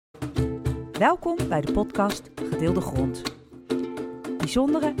Welkom bij de podcast Gedeelde Grond.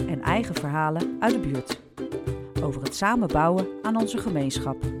 Bijzondere en eigen verhalen uit de buurt. Over het samen bouwen aan onze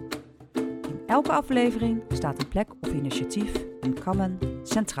gemeenschap. In elke aflevering staat een plek of initiatief, een common,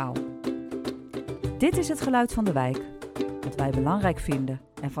 centraal. Dit is het geluid van de wijk. Wat wij belangrijk vinden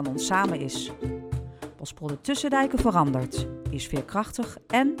en van ons samen is. Bospolder-Tussendijken verandert, is veerkrachtig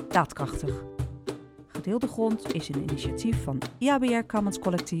en daadkrachtig. Gedeelde Grond is een initiatief van IABR Commons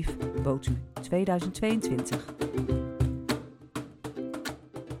Collectief, BOTU 2022.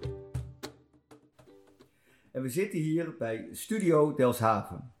 En we zitten hier bij Studio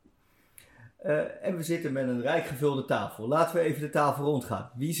Delfshaven. En we zitten met een rijk gevulde tafel. Laten we even de tafel rondgaan.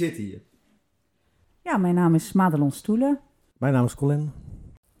 Wie zit hier? Ja, mijn naam is Madelon stoelen. Mijn naam is Colin.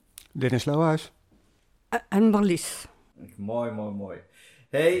 Dennis Lauwhuis. En Marlies. Mooi.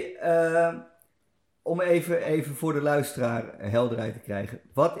 Hey, om even voor de luisteraar helderheid te krijgen.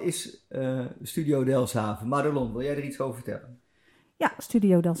 Wat is Studio Delfshaven? Madelon, wil jij er iets over vertellen? Ja,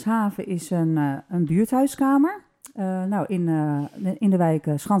 Studio Delfshaven is een buurthuiskamer. In de wijk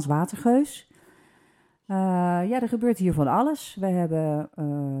Schans-Watergeus. Er gebeurt hier van alles. We hebben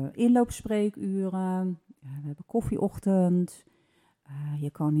inloopspreekuren, we hebben koffieochtend. Je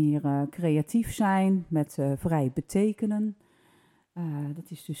kan hier creatief zijn met vrij betekenen. Dat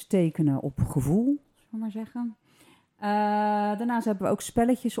is dus tekenen op gevoel, zullen we maar zeggen. Daarnaast hebben we ook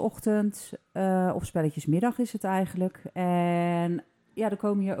spelletjesochtend, of spelletjesmiddag is het eigenlijk. En ja, er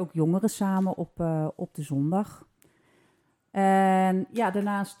komen hier ook jongeren samen op de zondag. En ja,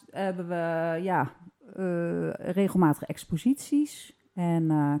 daarnaast hebben we regelmatige exposities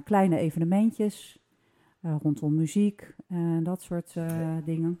en kleine evenementjes rondom muziek en dat soort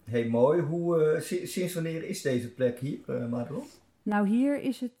dingen. Hey, mooi. Sinds wanneer is deze plek hier, Madelon? Nou, hier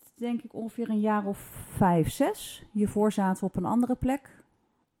is het denk ik ongeveer een jaar of 5, 6. Hiervoor zaten we op een andere plek.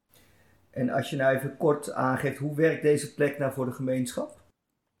 En als je nou even kort aangeeft, hoe werkt deze plek nou voor de gemeenschap?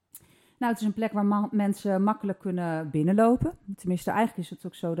 Nou, het is een plek waar mensen makkelijk kunnen binnenlopen. Tenminste, eigenlijk is het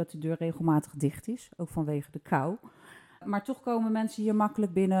ook zo dat de deur regelmatig dicht is, ook vanwege de kou. Maar toch komen mensen hier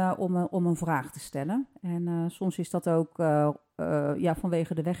makkelijk binnen om een vraag te stellen. En soms is dat ook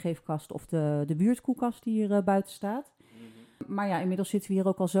vanwege de weggeefkast of de buurtkoelkast die hier buiten staat. Maar ja, inmiddels zitten we hier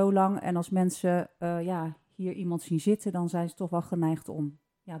ook al zo lang. En als mensen hier iemand zien zitten, dan zijn ze toch wel geneigd om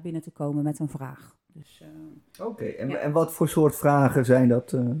binnen te komen met een vraag. Dus, Oké, en wat voor soort vragen zijn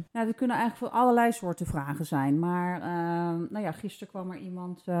dat? Nou, er kunnen eigenlijk voor allerlei soorten vragen zijn. Maar gisteren kwam er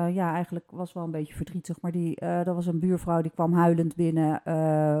iemand, eigenlijk was wel een beetje verdrietig. Maar dat was een buurvrouw die kwam huilend binnen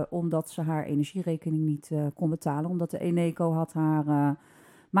omdat ze haar energierekening niet kon betalen. Omdat de Eneco had haar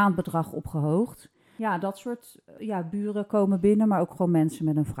maandbedrag opgehoogd. Ja, dat soort buren komen binnen, maar ook gewoon mensen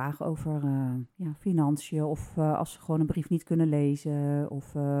met een vraag over financiën. Of als ze gewoon een brief niet kunnen lezen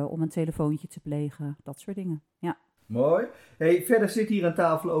of om een telefoontje te plegen. Dat soort dingen, ja. Mooi. Hey, verder zit hier aan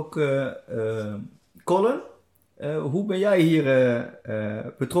tafel ook Colin. Hoe ben jij hier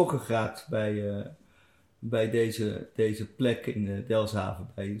betrokken geraakt bij deze plek in Delfshaven,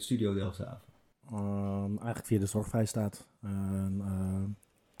 bij Studio Delfshaven? Eigenlijk via de Zorgvrijstaat.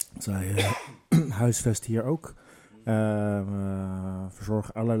 Zij huisvesten hier ook.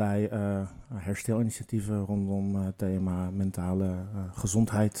 Verzorgen allerlei herstelinitiatieven rondom het thema mentale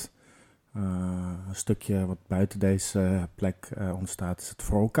gezondheid. Een stukje wat buiten deze plek ontstaat is het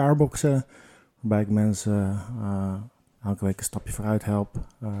voor elkaar boksen. Waarbij ik mensen elke week een stapje vooruit help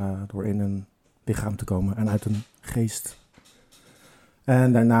door in een lichaam te komen en uit een geest.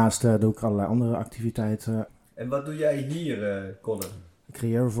 En daarnaast doe ik allerlei andere activiteiten. En wat doe jij hier, Colin? Ik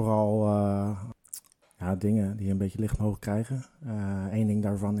creëer vooral dingen die een beetje licht mogen krijgen. Eén ding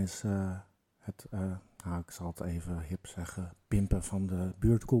daarvan is ik zal het even hip zeggen, pimpen van de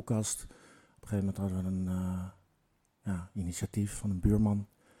buurtkoelkast. Op een gegeven moment hadden we een initiatief van een buurman.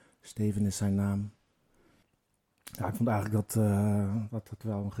 Steven is zijn naam. Ja, ik vond eigenlijk dat het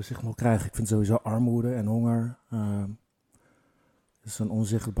wel een gezicht mocht krijgen. Ik vind sowieso armoede en honger is een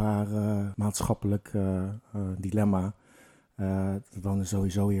onzichtbaar maatschappelijk dilemma. We wonen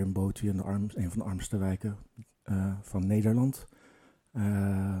sowieso hier in BOTU, een van de armste wijken van Nederland.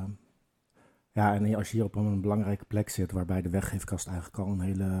 En als je hier op een belangrijke plek zit, waarbij de weggeefkast eigenlijk al een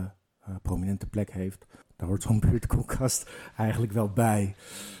hele prominente plek heeft, daar hoort zo'n buurtkoelkast eigenlijk wel bij.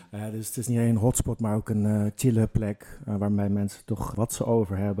 Dus het is niet alleen een hotspot, maar ook een chille plek, waarbij mensen toch wat ze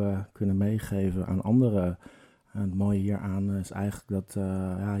over hebben kunnen meegeven aan anderen. En het mooie hieraan is eigenlijk dat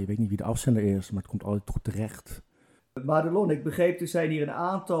je weet niet wie de afzender is, maar het komt altijd toch terecht. Madelon, ik begreep, er zijn hier een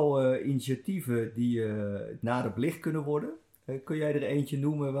aantal initiatieven die nader belicht kunnen worden. Kun jij er eentje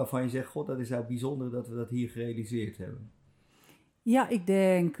noemen waarvan je zegt, god, dat is nou bijzonder dat we dat hier gerealiseerd hebben? Ja, ik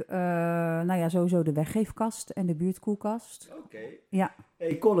denk sowieso de weggeefkast en de buurtkoelkast. Oké. Ja.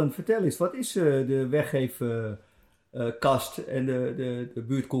 Hey Colin, vertel eens, wat is de weggeefkast en de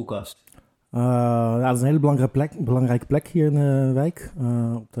buurtkoelkast? Dat is een hele belangrijke plek hier in de wijk.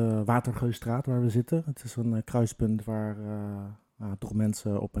 Op de Watergeusstraat waar we zitten. Het is een kruispunt waar toch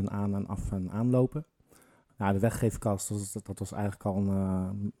mensen op en af en aan lopen. De weggeefkast, dat was eigenlijk al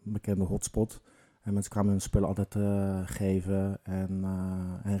een bekende hotspot. En mensen kwamen hun spullen altijd geven en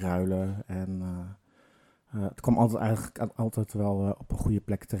ruilen. En het kwam altijd wel op een goede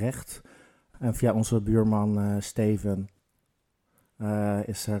plek terecht. En via onze buurman Steven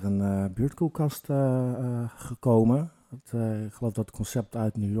is er een buurtkoelkast gekomen. Ik geloof dat het concept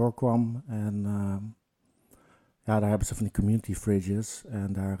uit New York kwam. En daar hebben ze van die community fridges.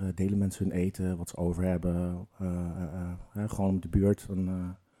 En daar delen mensen hun eten, wat ze over hebben. Gewoon om de buurt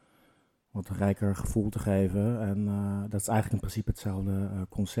een wat rijker gevoel te geven. En dat is eigenlijk in principe hetzelfde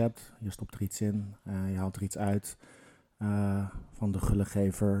concept. Je stopt er iets in, je haalt er iets uit van de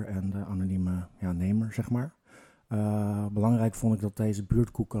gullegever en de anonieme nemer, zeg maar. Belangrijk vond ik dat deze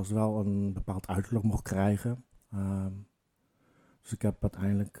buurtkoelkast wel een bepaald uiterlijk mocht krijgen. Dus ik heb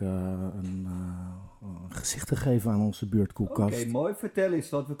uiteindelijk een gezicht gegeven aan onze buurtkoelkast. Oké, mooi. Vertel eens,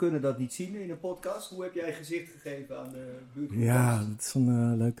 want we kunnen dat niet zien in een podcast. Hoe heb jij gezicht gegeven aan de buurtkoelkast? Ja, dat is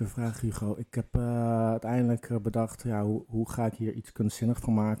een leuke vraag, Hugo. Ik heb uiteindelijk bedacht, hoe ga ik hier iets kunstzinnig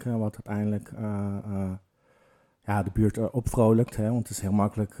van maken, wat uiteindelijk de buurt opvrolijkt. Hè? Want het is heel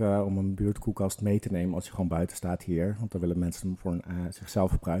makkelijk om een buurtkoelkast mee te nemen als je gewoon buiten staat hier. Want dan willen mensen hem voor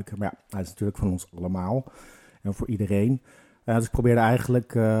zichzelf gebruiken. Maar hij is natuurlijk van ons allemaal en voor iedereen. Dus ik probeerde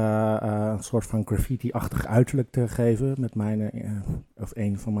eigenlijk een soort van graffiti-achtig uiterlijk te geven met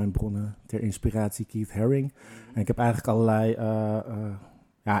een van mijn bronnen ter inspiratie, Keith Haring. En ik heb eigenlijk allerlei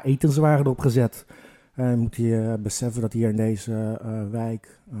etenswaren erop gezet. Je moet hier beseffen dat hier in deze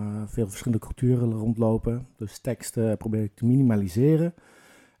wijk veel verschillende culturen rondlopen. Dus teksten probeer ik te minimaliseren.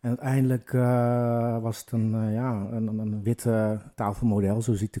 En uiteindelijk was het een witte tafelmodel,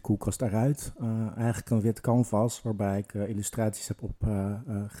 zo ziet de koelkast eruit. Eigenlijk een wit canvas waarbij ik illustraties heb op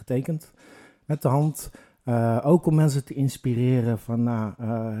getekend met de hand. Ook om mensen te inspireren van,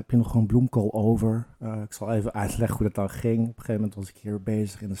 heb je nog een bloemkool over? Ik zal even uitleggen hoe dat dan ging. Op een gegeven moment was ik hier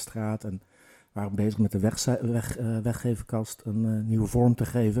bezig in de straat en waren bezig met de weggeefkast een nieuwe vorm te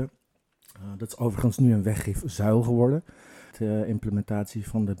geven. Dat is overigens nu een weggeefzuil geworden. De implementatie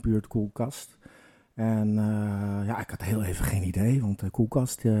van de buurtkoelkast. En ik had heel even geen idee, want de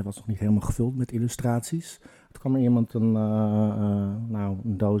koelkast was nog niet helemaal gevuld met illustraties. Toen kwam er iemand een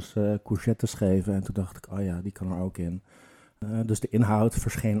doos courgettes geven en toen dacht ik, die kan er ook in. Dus de inhoud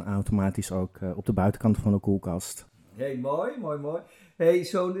verscheen automatisch ook op de buitenkant van de koelkast. Hey, mooi. Hey,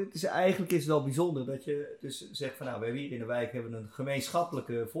 eigenlijk is het wel bijzonder dat je dus zegt van we hebben hier in de wijk een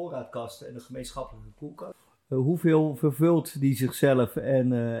gemeenschappelijke voorraadkast en een gemeenschappelijke koelkast. Hoeveel vervult die zichzelf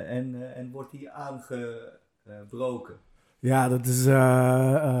en wordt die aangebroken? Ja, dat is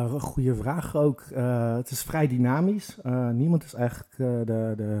een goede vraag ook. Het is vrij dynamisch. Niemand is eigenlijk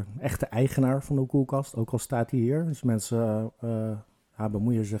de echte eigenaar van de koelkast, ook al staat hij hier. Dus mensen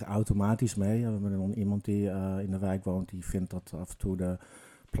bemoeien zich automatisch mee. We hebben dan iemand die in de wijk woont, die vindt dat af en toe de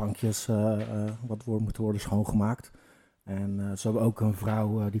plankjes moeten worden schoongemaakt. En zo hebben we ook een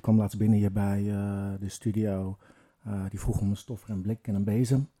vrouw, die kwam laatst binnen hier bij de studio. Die vroeg om een stoffer, een blik en een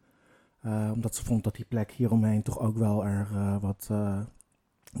bezem. Omdat ze vond dat die plek hieromheen toch ook wel er wat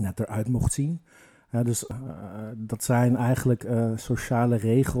netter uit mocht zien. Dus dat zijn eigenlijk sociale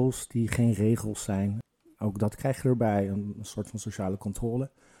regels die geen regels zijn. Ook dat krijg je erbij, een soort van sociale controle.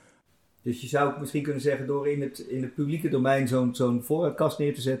 Dus je zou misschien kunnen zeggen, door in het publieke domein zo'n voorraadkast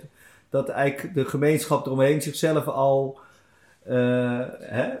neer te zetten, dat eigenlijk de gemeenschap eromheen zichzelf al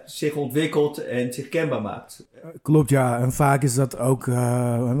zich ontwikkelt en zich kenbaar maakt. Klopt, ja. En vaak is dat ook,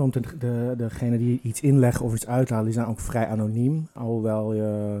 want degene die iets inleggen of iets uithalen, die zijn ook vrij anoniem. Alhoewel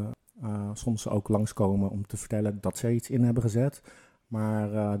je soms ook langskomen om te vertellen dat ze iets in hebben gezet.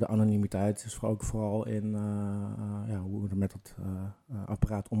 Maar de anonimiteit is ook vooral in hoe er met het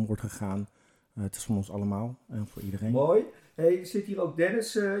apparaat om wordt gegaan. Het is van ons allemaal en voor iedereen. Mooi. Hey, zit hier ook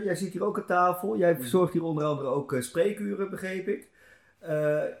Dennis, jij zit hier ook aan tafel. Jij verzorgt hier onder andere ook spreekuren, begreep ik.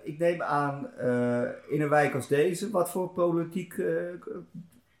 Ik neem aan, in een wijk als deze, wat voor problematiek,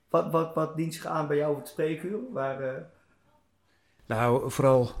 wat dient zich aan bij jou het spreekuur? Nou,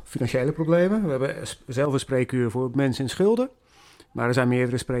 vooral financiële problemen. We hebben zelf een spreekuur voor mensen in schulden. Maar er zijn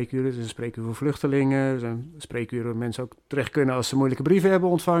meerdere spreekuren. Er is een spreekuur voor vluchtelingen. Er zijn spreekuren waar mensen ook terecht kunnen als ze moeilijke brieven hebben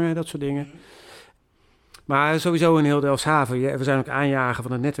ontvangen. Dat soort dingen. Maar sowieso in heel Delfshaven. We zijn ook aanjager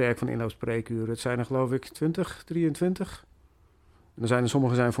van het netwerk van inloopspreekuren. Het zijn er geloof ik 23.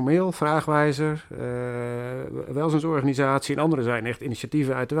 Sommige zijn formeel, vraagwijzer, welzijnsorganisatie. En andere zijn echt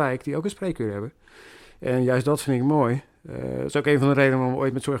initiatieven uit de wijk die ook een spreekuur hebben. En juist dat vind ik mooi. Dat is ook een van de redenen waarom we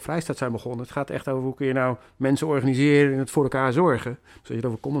ooit met Zorgvrijstaat zijn begonnen. Het gaat echt over hoe kun je nou mensen organiseren en het voor elkaar zorgen. Dus als je het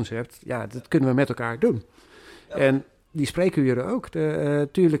over commons hebt, ja, dat kunnen we met elkaar doen. Ja. En die spreekuren ook.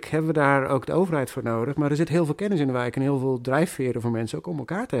 Tuurlijk hebben we daar ook de overheid voor nodig. Maar er zit heel veel kennis in de wijk en heel veel drijfveren voor mensen ook om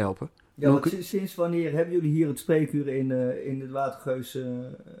elkaar te helpen. Ja, want sinds wanneer hebben jullie hier het spreekuur in de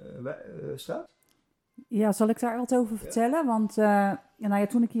Watergeusstraat? Ja, zal ik daar wat over vertellen? Want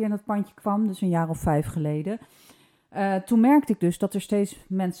toen ik hier in het pandje kwam, dus een jaar of 5 geleden, toen merkte ik dus dat er steeds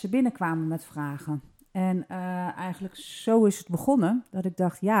mensen binnenkwamen met vragen. En eigenlijk zo is het begonnen, dat ik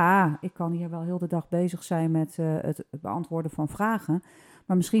dacht, ja, ik kan hier wel heel de dag bezig zijn met het beantwoorden van vragen.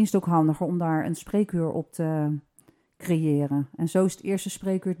 Maar misschien is het ook handiger om daar een spreekuur op te creëren. En zo is het eerste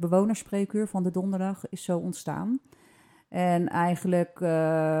spreekuur, het bewonersspreekuur van de donderdag, is zo ontstaan. En eigenlijk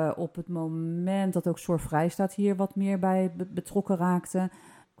op het moment dat ook Zorgvrijstaat hier wat meer bij betrokken raakte,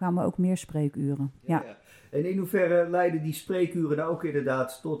 kwamen ook meer spreekuren. Ja. Ja. En in hoeverre leiden die spreekuren nou ook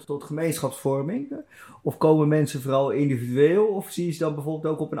inderdaad tot gemeenschapsvorming? Of komen mensen vooral individueel? Of zie je ze dan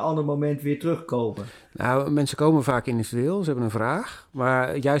bijvoorbeeld ook op een ander moment weer terugkomen? Nou, mensen komen vaak individueel, ze hebben een vraag.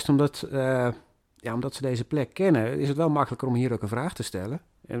 Maar juist omdat ze deze plek kennen, is het wel makkelijker om hier ook een vraag te stellen.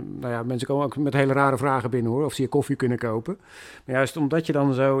 En mensen komen ook met hele rare vragen binnen hoor, of ze hier koffie kunnen kopen. Maar juist omdat je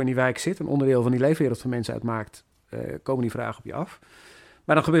dan zo in die wijk zit, een onderdeel van die leefwereld van mensen uitmaakt, komen die vragen op je af.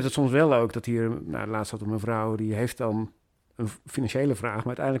 Maar dan gebeurt het soms wel ook dat hier, laatst had een mevrouw, die heeft dan een financiële vraag, maar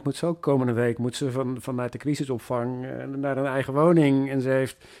uiteindelijk moet ze ook komende week vanuit de crisisopvang naar een eigen woning. En ze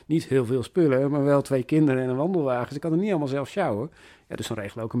heeft niet heel veel spullen, maar wel 2 kinderen en een wandelwagen. Ze kan er niet allemaal zelf sjouwen. Ja, dus dan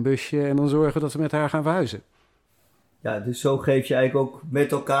regelen we ook een busje en dan zorgen we dat we met haar gaan verhuizen. Ja, dus zo geef je eigenlijk ook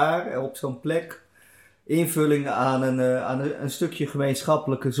met elkaar op zo'n plek invulling aan een stukje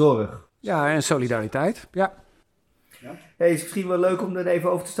gemeenschappelijke zorg. Ja, en solidariteit, ja. Ja. Hey, het is misschien wel leuk om dan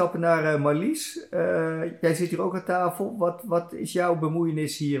even over te stappen naar Marlies. Jij zit hier ook aan tafel. Wat is jouw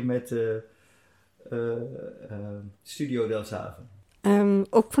bemoeienis hier met Studio Delfshaven?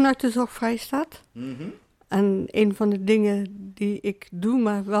 Ook vanuit de Zorgvrijstaat. Mm-hmm. En een van de dingen die ik doe,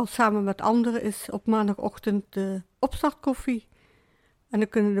 maar wel samen met anderen, is op maandagochtend de opstartkoffie. En dan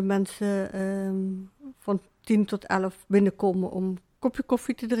kunnen de mensen van 10 tot 11 binnenkomen om een kopje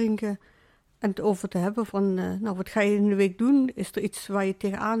koffie te drinken. En het over te hebben van, wat ga je in de week doen? Is er iets waar je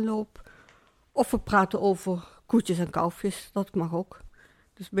tegenaan loopt? Of we praten over koetjes en kalfjes, dat mag ook.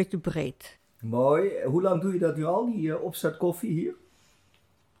 Dus een beetje breed. Mooi. Hoe lang doe je dat nu al, die opstartkoffie hier?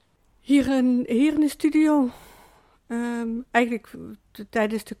 Hier in de studio. Eigenlijk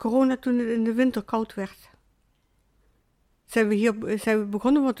tijdens de corona, toen het in de winter koud werd, zijn we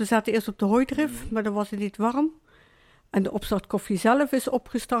begonnen, want we zaten eerst op de hooidrift, maar dan was het niet warm. En de opstartkoffie zelf is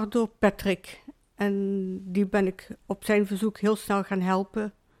opgestart door Patrick. En die ben ik op zijn verzoek heel snel gaan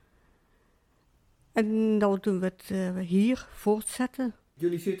helpen. En dan doen we het hier voortzetten.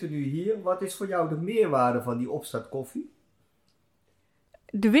 Jullie zitten nu hier. Wat is voor jou de meerwaarde van die opstartkoffie?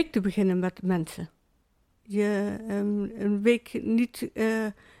 De week te beginnen met mensen. Je een week niet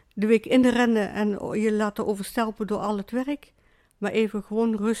de week inrennen en je laten overstelpen door al het werk. Maar even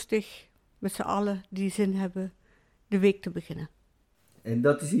gewoon rustig met z'n allen die zin hebben de week te beginnen. En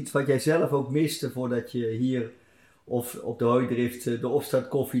dat is iets wat jij zelf ook miste voordat je hier of op de hooidrift de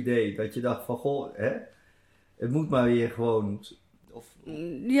opstartkoffie deed. Dat je dacht van, goh, het moet maar weer gewoon.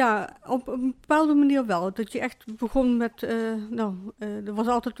 Ja, op een bepaalde manier wel. Dat je echt begon met, er was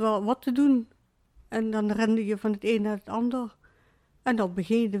altijd wel wat te doen. En dan rende je van het een naar het ander. En dan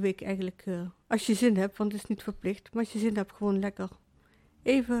begin je de week eigenlijk, als je zin hebt, want het is niet verplicht. Maar als je zin hebt, gewoon lekker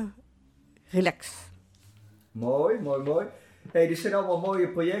even relax. Mooi. Hey, dit zijn allemaal mooie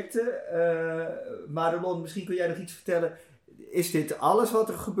projecten. Madelon, misschien kun jij nog iets vertellen. Is dit alles wat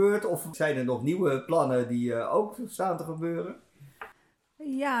er gebeurt? Of zijn er nog nieuwe plannen die ook staan te gebeuren?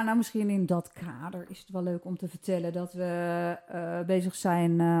 Ja, nou misschien in dat kader is het wel leuk om te vertellen dat we bezig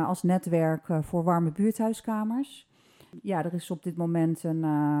zijn als netwerk voor warme buurthuiskamers. Ja, er is op dit moment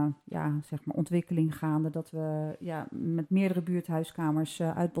een ontwikkeling gaande dat we met meerdere buurthuiskamers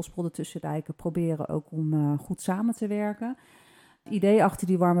uit Bospolder-Tussendijken proberen ook om goed samen te werken. Het idee achter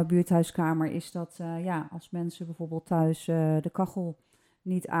die warme buurthuiskamer is dat als mensen bijvoorbeeld thuis de kachel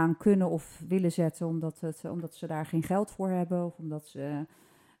niet aan kunnen of willen zetten omdat ze daar geen geld voor hebben of omdat ze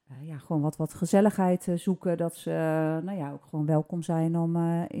gewoon wat gezelligheid zoeken, dat ze ook gewoon welkom zijn om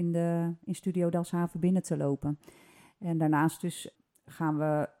in Studio Delfshaven binnen te lopen. En daarnaast dus gaan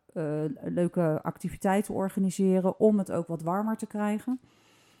we leuke activiteiten organiseren om het ook wat warmer te krijgen.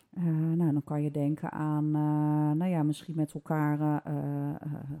 Dan kan je denken aan, misschien met elkaar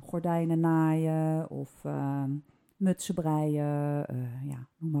gordijnen naaien of mutsen breien,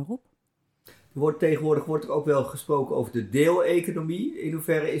 noem maar op. Tegenwoordig wordt er ook wel gesproken over de deeleconomie. In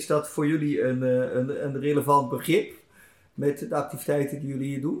hoeverre is dat voor jullie een relevant begrip met de activiteiten die jullie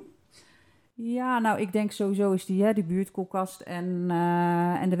hier doen? Ja, ik denk sowieso is die buurtkoelkast en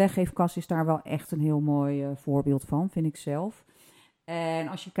de weggeefkast is daar wel echt een heel mooi voorbeeld van, vind ik zelf. En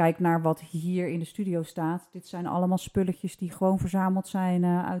als je kijkt naar wat hier in de studio staat, dit zijn allemaal spulletjes die gewoon verzameld zijn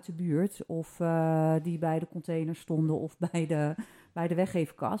uit de buurt. Of die bij de container stonden of bij de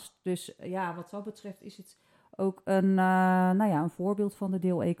weggeefkast. Dus ja, wat dat betreft is het ook een voorbeeld van de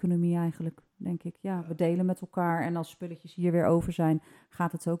deeleconomie eigenlijk, denk ik. Ja, we delen met elkaar en als spulletjes hier weer over zijn,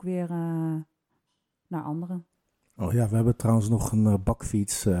 gaat het ook weer naar anderen. Oh ja, we hebben trouwens nog een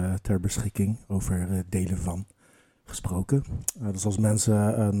bakfiets ter beschikking over delen van gesproken. Dus als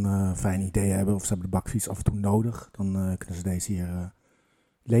mensen een fijn idee hebben of ze hebben de bakfiets af en toe nodig, dan kunnen ze deze hier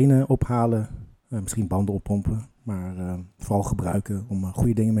lenen, ophalen, misschien banden oppompen, maar vooral gebruiken om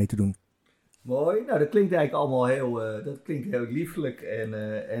goede dingen mee te doen. Mooi, dat klinkt eigenlijk allemaal heel liefelijk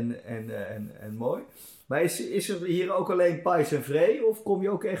en mooi. Maar is er hier ook alleen pais en vree of kom je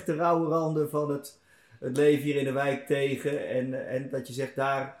ook echt de rauwe randen van het leven hier in de wijk tegen en dat je zegt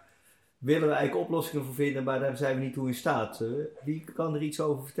daar willen we eigenlijk oplossingen voor vinden, maar daar zijn we niet toe in staat. Wie kan er iets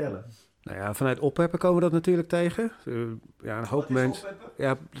over vertellen? Nou ja, vanuit opheppen komen we dat natuurlijk tegen. Een hoop mensen.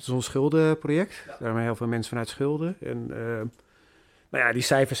 Ja, dat is ons schuldenproject. Ja. Daarmee heel veel mensen vanuit schulden. En die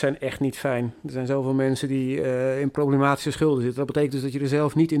cijfers zijn echt niet fijn. Er zijn zoveel mensen die in problematische schulden zitten. Dat betekent dus dat je er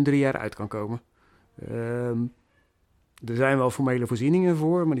zelf niet in 3 jaar uit kan komen. Er zijn wel formele voorzieningen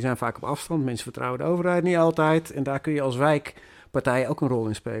voor, maar die zijn vaak op afstand. Mensen vertrouwen de overheid niet altijd. En daar kun je als wijkpartij ook een rol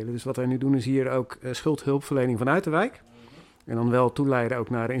in spelen. Dus wat wij nu doen is hier ook schuldhulpverlening vanuit de wijk. En dan wel toeleiden ook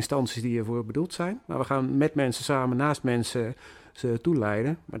naar de instanties die ervoor bedoeld zijn. Maar we gaan met mensen samen, naast mensen, ze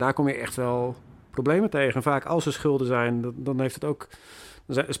toeleiden. Maar daar kom je echt wel problemen tegen. Vaak als er schulden zijn, dan heeft het ook,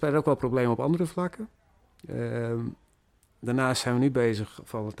 dan spelen ook wel problemen op andere vlakken. Daarnaast zijn we nu bezig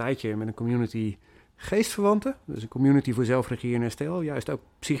van een tijdje met een community geestverwanten. Dus een community voor zelfregie en herstel. Juist ook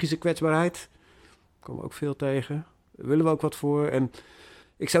psychische kwetsbaarheid. Daar komen we ook veel tegen. Daar willen we ook wat voor. En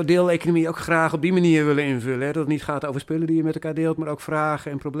ik zou deeleconomie ook graag op die manier willen invullen. Hè? Dat het niet gaat over spullen die je met elkaar deelt, maar ook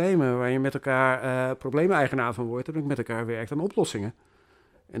vragen en problemen waar je met elkaar probleemeigenaar van wordt en ook met elkaar werkt aan oplossingen.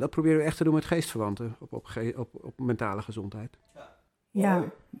 En dat proberen we echt te doen met geestverwanten op mentale gezondheid.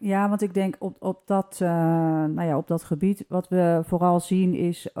 Ja, want ik denk op dat gebied, wat we vooral zien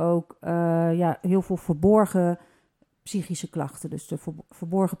is ook heel veel verborgen psychische klachten. Dus de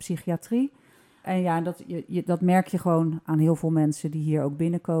verborgen psychiatrie. En ja, dat merk je gewoon aan heel veel mensen die hier ook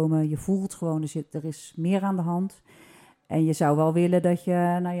binnenkomen. Je voelt gewoon, er is meer aan de hand. En je zou wel willen dat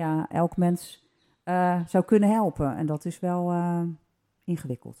je, elk mens zou kunnen helpen. En dat is wel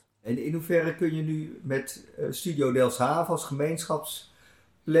ingewikkeld. En in hoeverre kun je nu met Studio Delfshaven als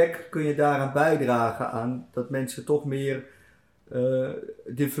gemeenschapsplek, kun je daaraan bijdragen aan dat mensen toch meer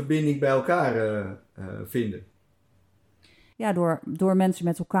de verbinding bij elkaar vinden? Ja, door mensen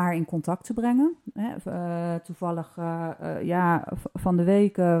met elkaar in contact te brengen. Toevallig, van de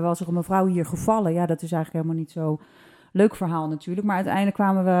week was er een mevrouw hier gevallen. Ja, dat is eigenlijk helemaal niet zo leuk verhaal natuurlijk. Maar uiteindelijk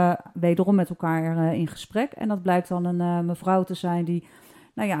kwamen we wederom met elkaar in gesprek. En dat blijkt dan een mevrouw te zijn die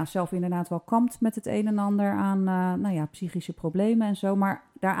zelf inderdaad wel kampt met het een en ander aan psychische problemen en zo. Maar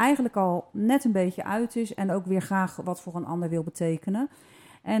daar eigenlijk al net een beetje uit is en ook weer graag wat voor een ander wil betekenen.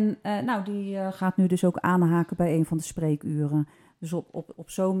 En die gaat nu dus ook aanhaken bij een van de spreekuren. Dus op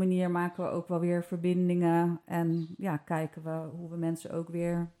zo'n manier maken we ook wel weer verbindingen. En kijken we hoe we mensen ook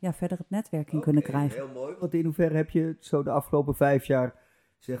weer verder het netwerk in kunnen krijgen. Heel mooi. Want in hoeverre heb je zo de afgelopen 5 jaar,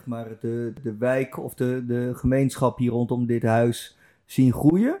 zeg maar, de wijk of de gemeenschap hier rondom dit huis zien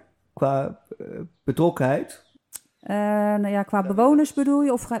groeien? Qua betrokkenheid? Qua bewoners bedoel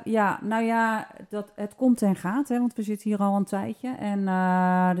je? Het komt en gaat, hè, want we zitten hier al een tijdje. En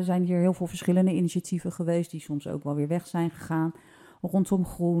er zijn hier heel veel verschillende initiatieven geweest die soms ook wel weer weg zijn gegaan. Rondom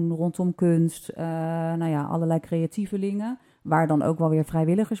groen, rondom kunst, allerlei creatievelingen, waar dan ook wel weer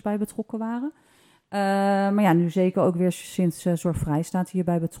vrijwilligers bij betrokken waren. Nu zeker ook weer sinds Zorgvrijstaat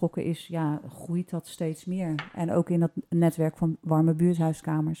hierbij betrokken is, groeit dat steeds meer. En ook in dat netwerk van warme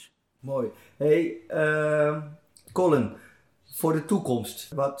buurthuiskamers. Mooi. Hey, Colin, voor de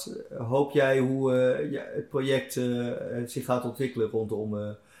toekomst, wat hoop jij hoe het project zich gaat ontwikkelen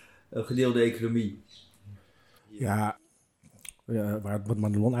rondom gedeelde economie? Ja, wat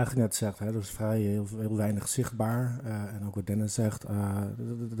Madelon eigenlijk net zegt, hè, dat is vrij heel weinig zichtbaar. En ook wat Dennis zegt,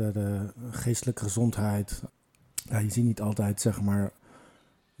 de geestelijke gezondheid. Ja, je ziet niet altijd, zeg maar,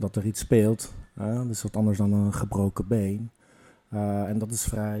 dat er iets speelt. Dat is wat anders dan een gebroken been. En dat is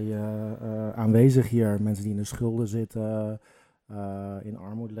vrij aanwezig hier. Mensen die in de schulden zitten, in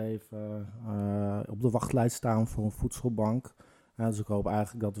armoede leven, op de wachtlijst staan voor een voedselbank. Dus ik hoop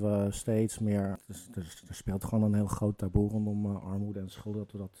eigenlijk dat we steeds meer... Dus er speelt gewoon een heel groot taboe rondom armoede en schulden,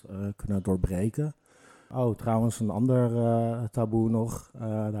 dat we dat kunnen doorbreken. Oh, trouwens, een ander taboe nog,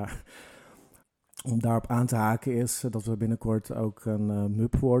 om daarop aan te haken is dat we binnenkort ook een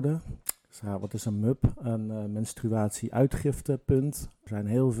MUP worden. Dus, wat is een MUP? Een menstruatie-uitgiftepunt. Er zijn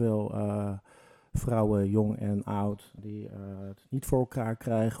heel veel vrouwen, jong en oud, die het niet voor elkaar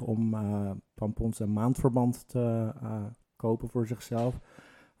krijgen om tampons en maandverband te kopen voor zichzelf.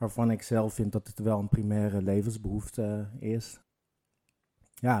 Waarvan ik zelf vind dat het wel een primaire levensbehoefte is.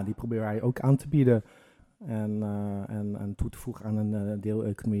 Ja, die proberen wij ook aan te bieden. En toe te voegen aan een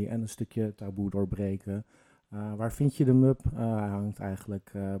deeleconomie en een stukje taboe doorbreken. Waar vind je de MUP? Hij hangt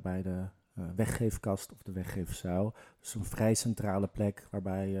eigenlijk bij de weggeefkast of de weggeefzuil. Dus een vrij centrale plek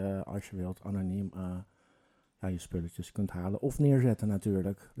waarbij je, als je wilt, anoniem je spulletjes kunt halen of neerzetten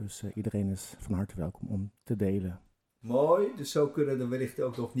natuurlijk. Dus iedereen is van harte welkom om te delen. Mooi, dus zo kunnen er wellicht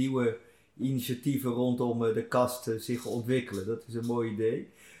ook nog nieuwe initiatieven rondom de kast zich ontwikkelen. Dat is een mooi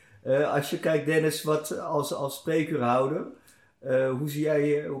idee. Als je kijkt, Dennis, wat als spreekuurhouder, hoe zie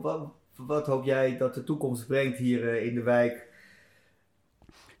jij, wat hoop jij dat de toekomst brengt hier in de wijk?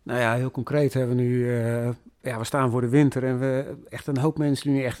 Nou ja, heel concreet hebben we nu, we staan voor de winter en we echt een hoop mensen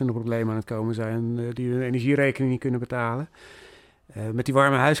die nu echt in de problemen aan het komen zijn, die hun energierekening niet kunnen betalen. Met die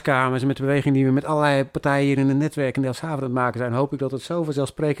warme huiskamers en met de beweging die we met allerlei partijen hier in het netwerk in Delfshaven aan het maken zijn, hoop ik dat het zo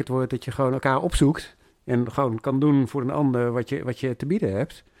vanzelfsprekend wordt dat je gewoon elkaar opzoekt en gewoon kan doen voor een ander wat je te bieden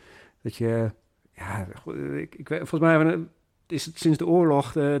hebt. Dat je, ik weet, volgens mij is het sinds de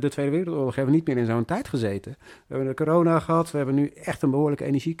oorlog, de Tweede Wereldoorlog, hebben we niet meer in zo'n tijd gezeten. We hebben de corona gehad, we hebben nu echt een behoorlijke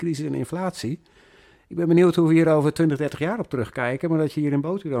energiecrisis en inflatie. Ik ben benieuwd hoe we hier over 20, 30 jaar op terugkijken, maar dat je hier in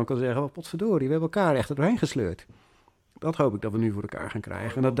Botu dan kan zeggen, potverdorie, we hebben elkaar echt er doorheen gesleurd. Dat hoop ik dat we nu voor elkaar gaan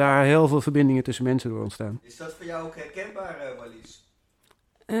krijgen en dat daar heel veel verbindingen tussen mensen door ontstaan. Is dat voor jou ook herkenbaar, Marlies?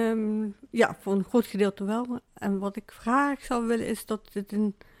 Ja, voor een groot gedeelte wel. En wat ik graag zou willen is dat het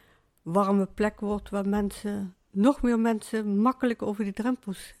een warme plek wordt waar nog meer mensen makkelijk over die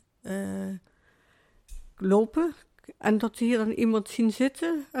drempels lopen. En dat ze hier dan iemand zien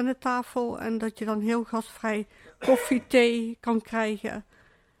zitten aan de tafel en dat je dan heel gastvrij koffie, thee kan krijgen.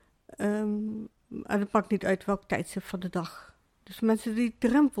 En het maakt niet uit welk tijdstip van de dag. Dus mensen die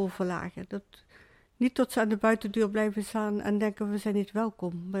drempel verlagen. Niet dat ze aan de buitendeur blijven staan en denken we zijn niet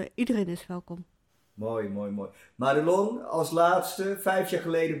welkom. Maar iedereen is welkom. Mooi. Madelon, als laatste, 5 jaar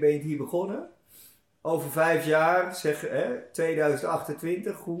geleden ben je hier begonnen. Over 5 jaar,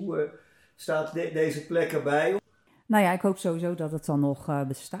 2028, hoe staat deze plek erbij? Nou ja, ik hoop sowieso dat het dan nog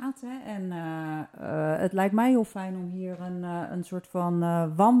bestaat. Hè? En het lijkt mij heel fijn om hier een soort van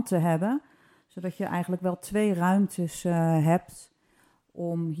wand te hebben. Zodat je eigenlijk wel 2 ruimtes hebt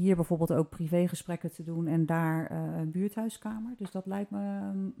om hier bijvoorbeeld ook privégesprekken te doen en daar een buurthuiskamer. Dus dat lijkt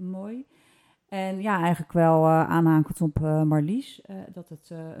me mooi. En ja, eigenlijk wel aanhakend op Marlies, dat het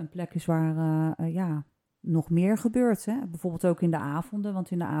een plek is waar nog meer gebeurt. Hè? Bijvoorbeeld ook in de avonden,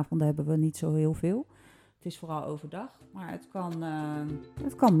 want in de avonden hebben we niet zo heel veel. Het is vooral overdag, maar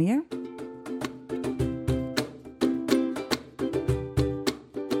het kan meer.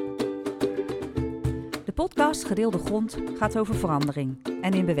 De podcast Gedeelde Grond gaat over verandering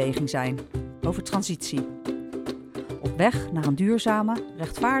en in beweging zijn, over transitie. Op weg naar een duurzame,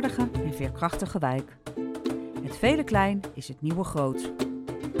 rechtvaardige en veerkrachtige wijk. Het vele klein is het nieuwe groot.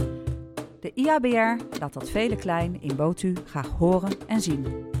 De IABR laat dat vele klein in Botu graag horen en zien.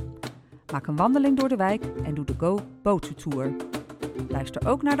 Maak een wandeling door de wijk en doe de Go Botu Tour. Luister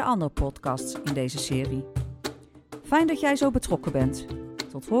ook naar de andere podcasts in deze serie. Fijn dat jij zo betrokken bent.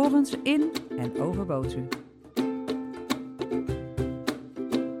 Tot horens in en over Botu.